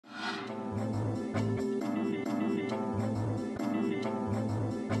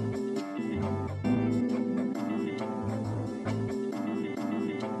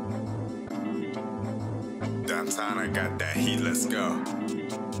Downtown, I got that heat, let's go.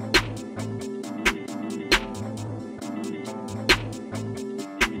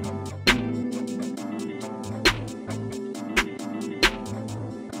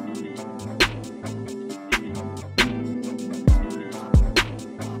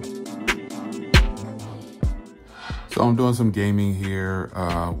 So I'm doing some gaming here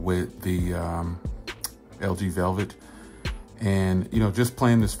with the LG Velvet, and just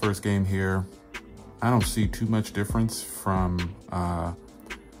playing this first game here, I don't see too much difference from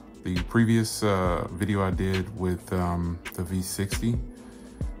the previous video I did with the V60.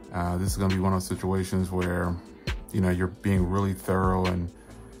 This is going to be one of those situations where you're being really thorough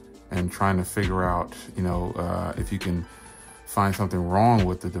and trying to figure out if you can find something wrong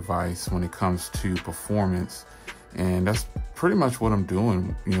with the device when it comes to performance. And that's pretty much what I'm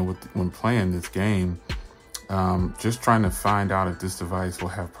doing, when playing this game. Just trying to find out if this device will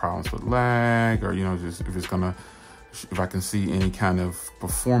have problems with lag, or just if I can see any kind of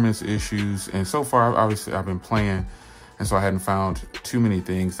performance issues. And so far, obviously, I've been playing, and so I hadn't found too many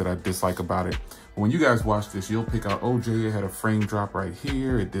things that I dislike about it. But when you guys watch this, you'll pick out, oh, Jay, it had a frame drop right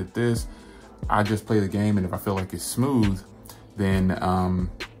here. It did this. I just play the game, and if I feel like it's smooth, then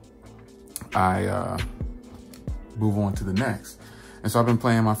I move on to the next. And so I've been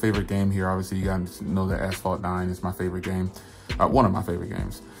playing my favorite game here. Obviously, you guys know that Asphalt 9 is my favorite game, one of my favorite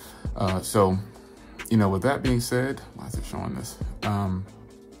games. So, with that being said, why is it showing this?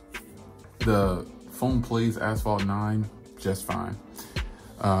 The phone plays Asphalt 9 just fine.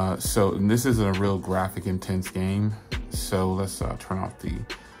 So this isn't a real graphic intense game. So let's turn off the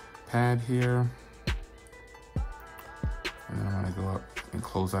pad here. And then I'm gonna go up and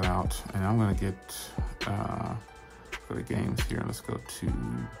close that out. And I'm gonna get, go to games here. Let's go to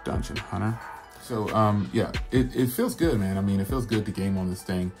Dungeon Hunter. So yeah, it feels good, man. I mean, it feels good to game on this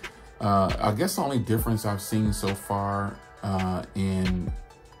thing. I guess the only difference I've seen so far in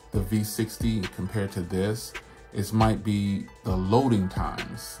the V60 compared to this might be the loading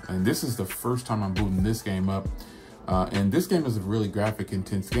times. And this is the first time I'm booting this game up. And this game is a really graphic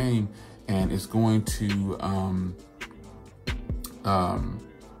intense game, and it's going to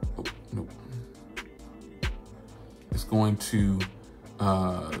it's going to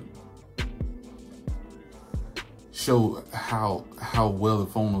show how well the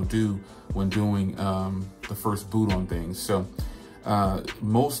phone will do when doing the first boot on things. So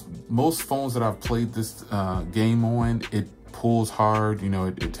most phones that I've played this game on, it pulls hard.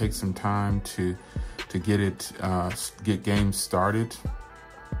 It takes some time to get games started.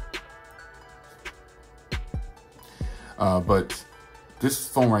 But this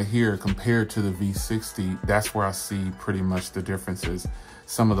phone right here, compared to the V60, that's where I see pretty much the differences.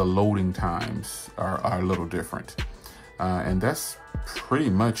 Some of the loading times are a little different. And that's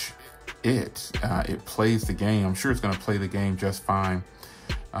pretty much it. It plays the game. I'm sure it's going to play the game just fine.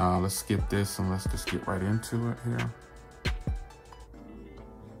 Let's skip this and let's just get right into it here.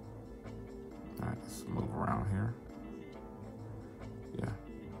 All right, let's move around here. Yeah.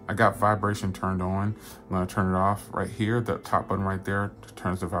 I got vibration turned on. I'm gonna turn it off right here. The top button right there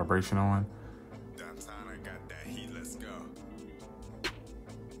turns the vibration on. Downtown, I got that heat, let's go.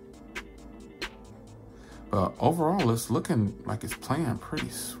 But overall, it's looking like it's playing pretty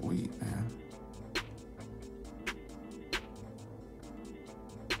sweet, man.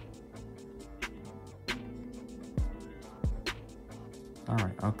 All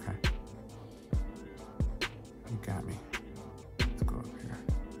right, okay. You got me. Let's go up here.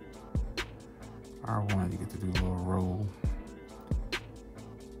 R1, you get to do a little roll.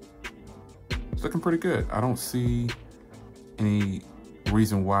 It's looking pretty good. I don't see any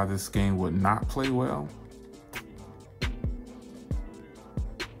reason why this game would not play well.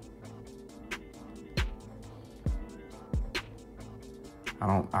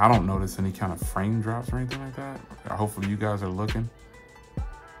 I don't notice any kind of frame drops or anything like that. Hopefully you guys are looking.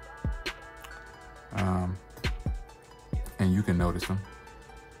 And you can notice them.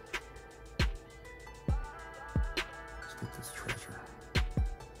 Let's get this treasure.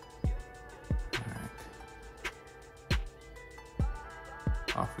 All right.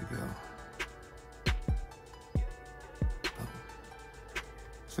 Off we go. Boom.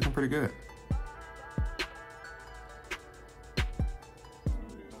 It's looking pretty good.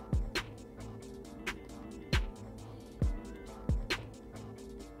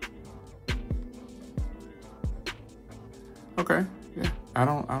 Okay, yeah, I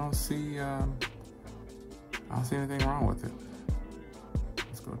don't see anything wrong with it.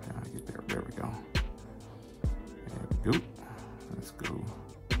 Let's go down and get there. There we go. There we go. Let's go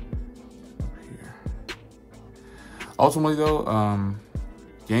up here. Ultimately though,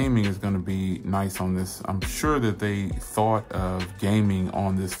 gaming is going to be nice on this. I'm sure that they thought of gaming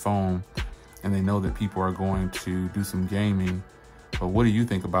on this phone, and they know that people are going to do some gaming. But what do you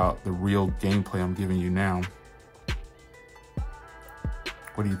think about the real gameplay I'm giving you now?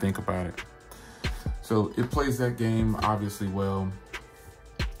 What do you think about it? So it plays that game obviously well.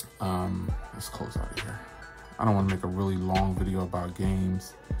 Let's close out of here. I don't want to make a really long video about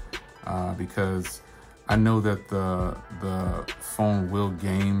games because I know that the phone will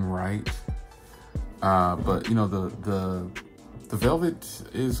game right. But you know, the Velvet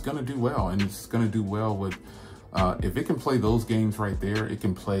is gonna do well, and it's gonna do well with if it can play those games right there, it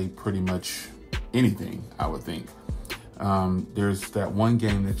can play pretty much anything, I would think. There's that one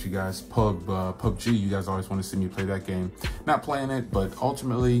game that you guys, PUBG, you guys always want to see me play that game. Not playing it, but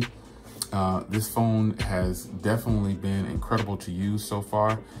ultimately, this phone has definitely been incredible to use so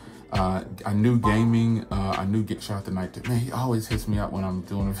far. I knew gaming, I knew Get Shot Tonight. Man, he always hits me up when I'm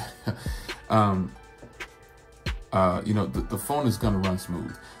doing it. You know, the phone is going to run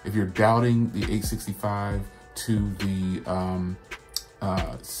smooth. If you're doubting the 865 to the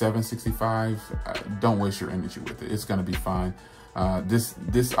 765, don't waste your energy with it. It's going to be fine. This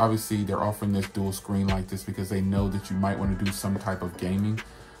obviously, they're offering this dual screen like this because they know that you might want to do some type of gaming.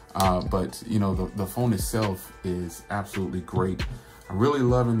 But you know, the phone itself is absolutely great. I'm really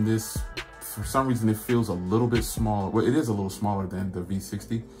loving this. For some reason, it feels a little bit smaller. Well, it is a little smaller than the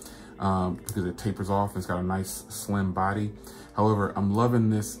V60 because it tapers off. It's got a nice slim body. However, I'm loving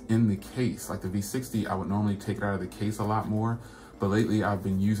this in the case. Like the V60, I would normally take it out of the case a lot more. But lately, I've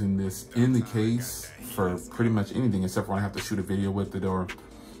been using this in the case for pretty much anything, except for when I have to shoot a video with it, or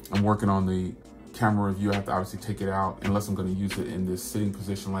I'm working on the camera review. I have to obviously take it out, unless I'm going to use it in this sitting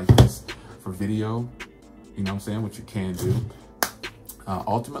position like this for video. You know what I'm saying? Which you can do.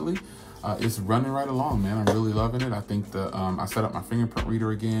 Ultimately, it's running right along, man. I'm really loving it. I think I set up my fingerprint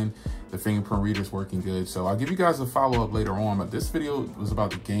reader again. The fingerprint reader is working good. So I'll give you guys a follow-up later on, but this video was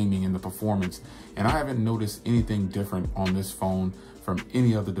about the gaming and the performance, and I haven't noticed anything different on this phone from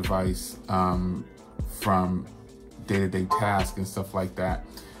any other device, from day-to-day tasks and stuff like that.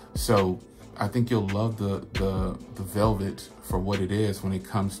 So I think you'll love the Velvet for what it is when it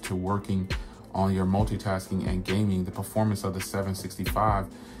comes to working on your multitasking and gaming. The performance of the 765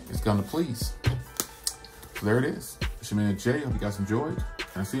 is gonna please. So there it is. It's your man Jay. Hope you guys enjoyed, and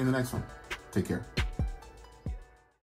I'll see you in the next one. Take care.